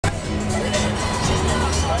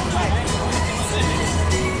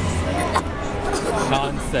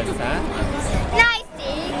Nonsense, huh? Nice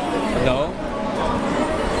thing. No?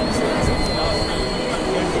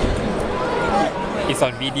 It's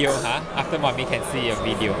on video, huh? After mommy can see your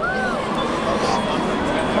video.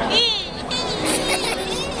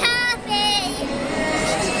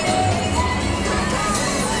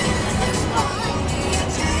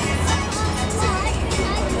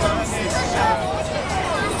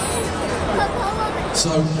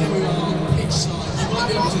 So here we are, pitch side. You might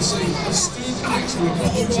be able to see the stood next to a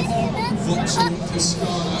Vauxhall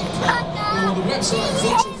Cascada car. Now on the website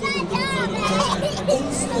vauxhallfootball.co.uk, all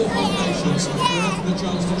four home nations were offered the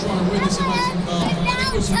chance to try and win this amazing car, and it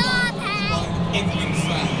was won by an England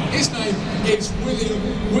fan. His name is William.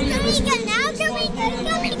 William is William.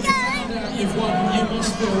 You've won, you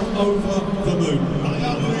must feel over the moon.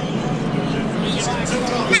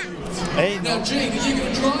 Hey, now Gene, are you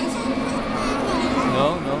going to drive?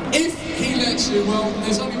 No, no. If he lets you, well,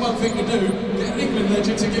 there's only one thing to do. Get an England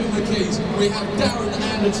legend to give him the keys. We have Darren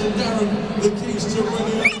Anderton. Darren, the keys to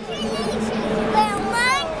winning.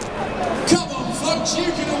 Come on, folks, you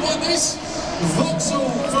could have won this.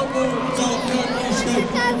 Vauxhallfootball.co.uk.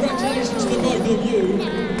 Congratulations to both of you.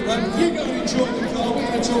 You go and enjoy the